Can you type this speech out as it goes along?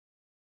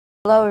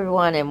Hello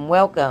everyone and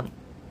welcome.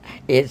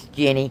 It's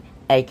Jenny,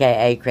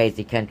 aka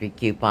Crazy Country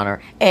Couponer,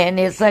 and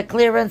it's a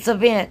clearance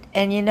event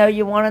and you know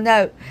you want to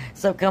know.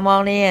 So come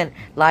on in,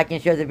 like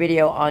and share the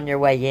video on your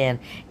way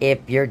in.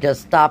 If you're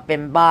just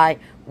stopping by,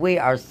 we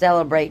are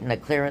celebrating a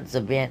clearance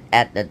event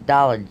at the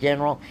Dollar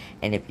General,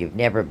 and if you've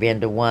never been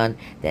to one,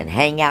 then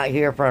hang out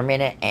here for a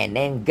minute and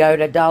then go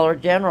to Dollar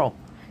General.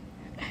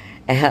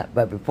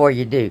 But before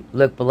you do,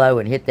 look below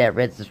and hit that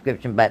red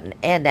subscription button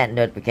and that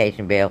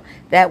notification bell.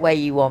 That way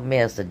you won't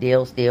miss a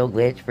deal, steal,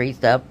 glitch, free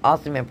stuff,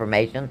 awesome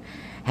information,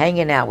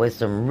 hanging out with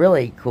some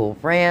really cool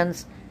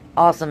friends,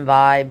 awesome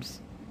vibes,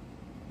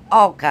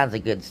 all kinds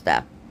of good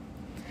stuff.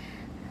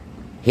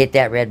 Hit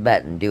that red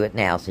button. Do it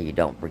now so you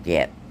don't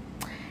forget.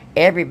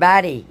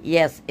 Everybody,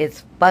 yes,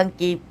 it's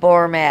Funky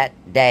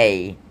Format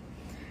Day.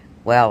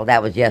 Well,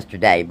 that was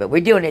yesterday, but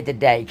we're doing it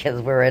today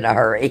because we're in a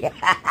hurry.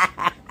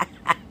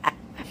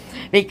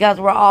 Because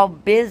we're all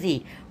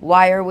busy.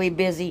 Why are we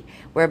busy?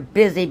 We're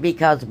busy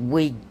because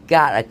we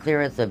got a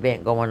clearance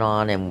event going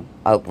on, and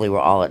hopefully we're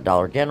all at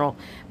Dollar General,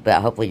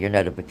 but hopefully your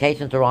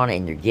notifications are on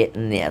and you're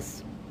getting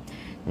this.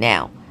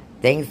 Now,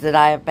 things that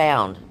I have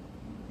found,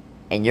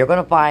 and you're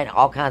going to find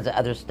all kinds of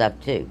other stuff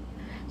too.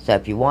 So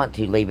if you want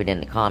to, leave it in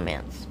the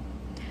comments.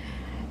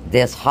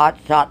 This Hot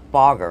Shot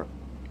Fogger,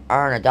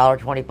 earn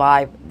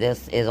 $1.25.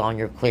 This is on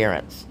your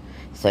clearance.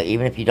 So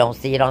even if you don't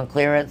see it on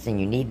clearance and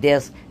you need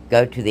this,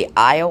 go to the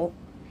aisle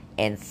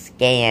and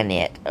scan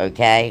it,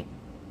 okay?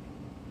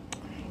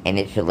 And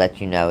it should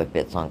let you know if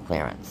it's on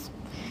clearance.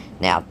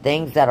 Now,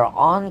 things that are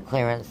on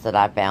clearance that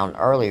I found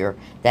earlier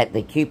that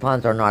the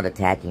coupons are not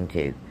attaching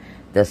to.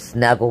 The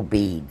snuggle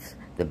beads.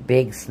 The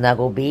big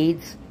snuggle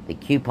beads, the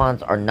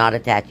coupons are not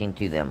attaching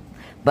to them.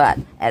 But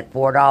at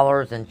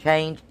 $4 and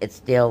change, it's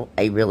still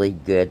a really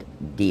good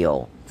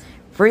deal.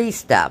 Free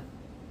stuff.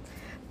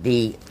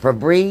 The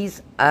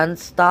Febreze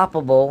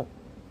Unstoppable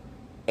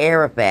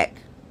Air Effect.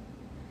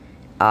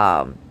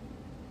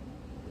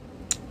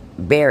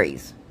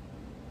 Berries.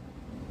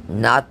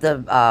 Not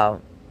the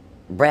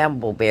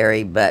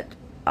brambleberry, but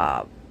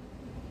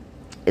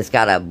it's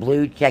got a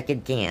blue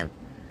checkered can.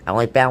 I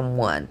only found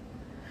one.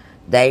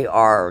 They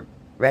are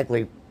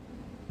regularly...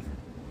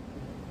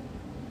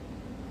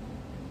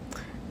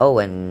 Oh,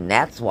 and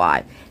that's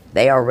why.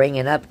 They are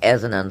ringing up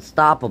as an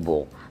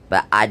Unstoppable,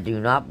 but I do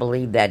not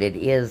believe that it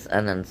is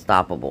an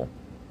Unstoppable.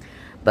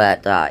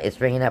 But it's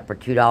ringing up for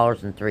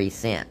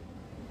 $2.03.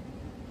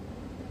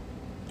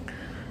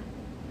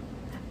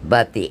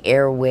 But the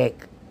Airwick,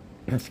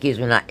 excuse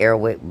me, not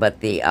Airwick, but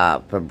the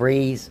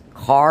Febreze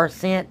Car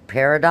Scent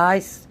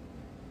Paradise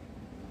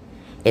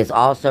is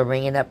also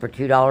ringing up for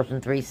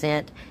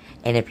 $2.03.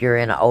 And if you're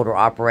in an older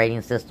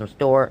operating system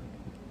store,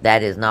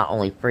 that is not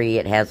only free,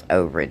 it has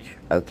overage,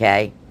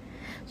 okay?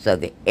 So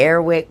the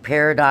Airwick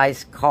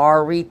Paradise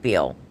Car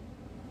Refill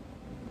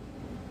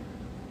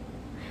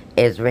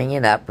is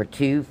ringing up for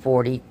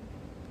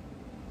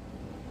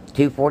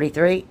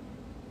 $2.43.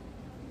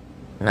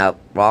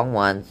 Nope, wrong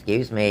one.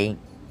 Excuse me.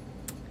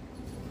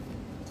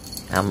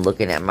 I'm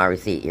looking at my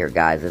receipt here,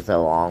 guys. It's a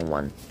long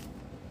one.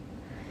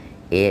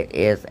 It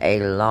is a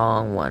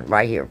long one.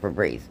 Right here,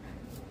 Febreze.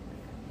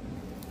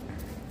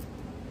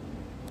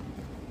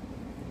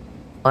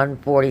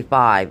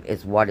 $1.45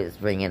 is what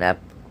it's ringing up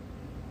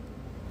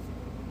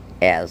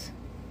as.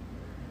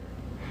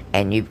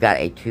 And you've got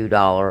a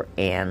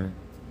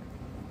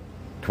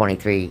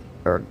 $2.23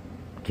 or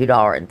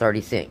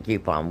 $2.30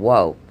 coupon.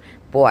 Whoa.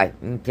 Boy,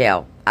 you can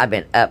tell. I've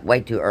been up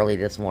way too early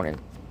this morning.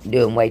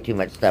 Doing way too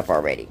much stuff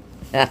already.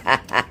 But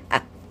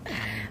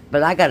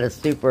I got a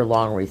super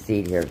long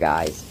receipt here,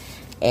 guys.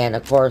 And,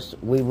 of course,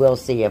 we will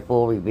see a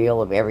full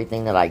reveal of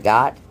everything that I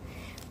got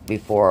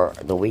before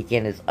the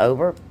weekend is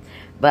over.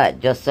 But,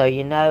 just so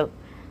you know,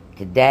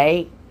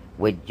 today,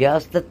 with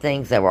just the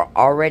things that were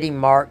already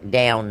marked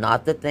down,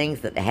 not the things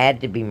that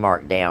had to be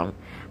marked down,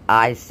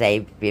 I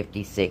saved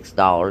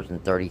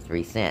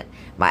 $56.33.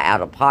 My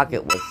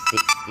out-of-pocket was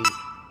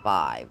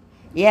 $65.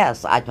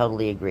 Yes, I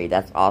totally agree.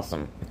 That's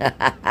awesome.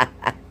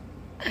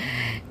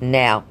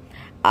 Now,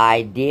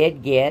 I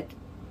did get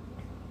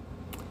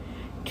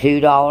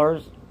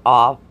 $2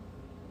 off.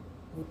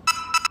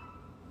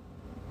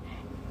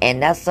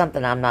 And that's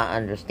something I'm not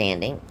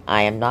understanding.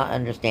 I am not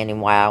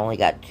understanding why I only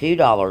got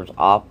 $2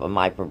 off of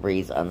my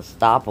Febreze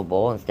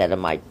Unstoppable instead of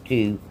my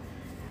 $2.30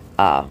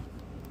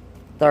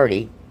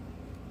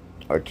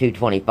 or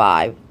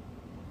 $2.25.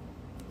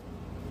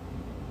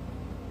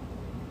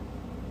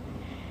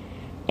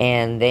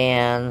 And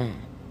then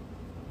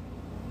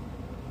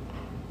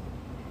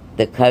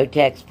the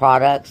Kotex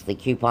products, the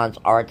coupons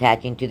are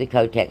attaching to the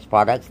Kotex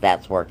products.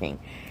 That's working.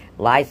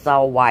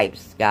 Lysol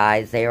wipes,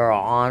 guys, they are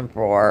on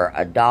for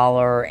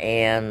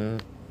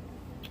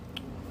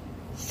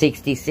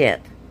 $1.60.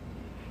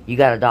 You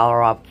got $1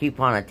 off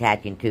coupon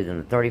attaching to them.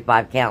 The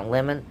 35 count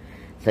lemon.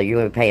 So you're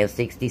going to be paying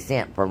 60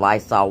 cents for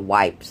Lysol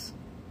wipes,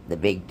 the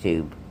big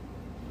tube.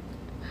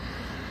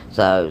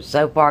 So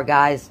far,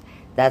 guys,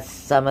 that's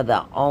some of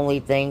the only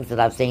things that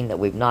I've seen that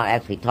we've not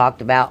actually talked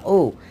about.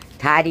 Oh,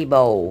 Tidy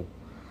Bowl.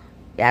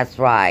 That's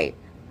right.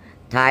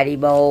 Tidy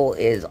Bowl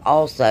is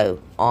also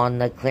on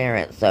the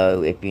clearance.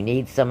 So if you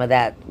need some of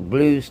that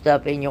blue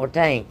stuff in your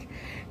tank,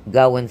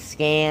 go and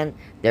scan.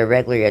 They're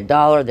regularly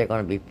 $1. They're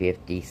going to be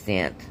 50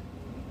 cents.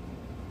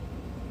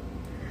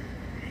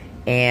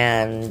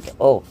 And,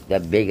 oh, the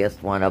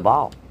biggest one of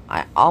all.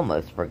 I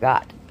almost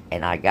forgot.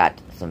 And I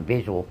got some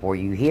visual for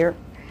you here.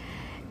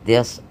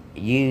 This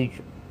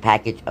huge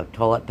package of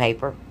toilet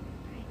paper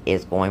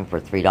is going for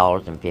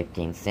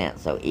 $3.15.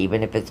 So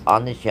even if it's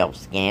on the shelf,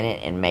 scan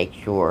it and make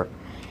sure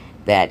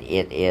that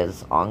it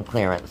is on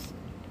clearance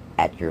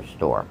at your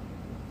store.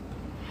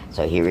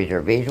 So here is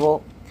your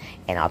visual.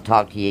 And I'll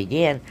talk to you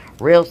again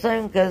real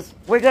soon, because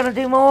we're going to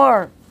do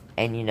more.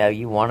 And you know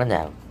you want to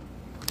know.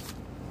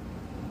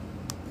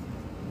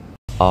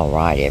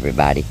 Alright,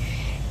 everybody.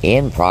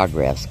 In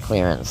progress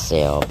clearance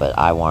sale, but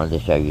I wanted to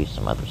show you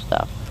some other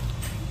stuff.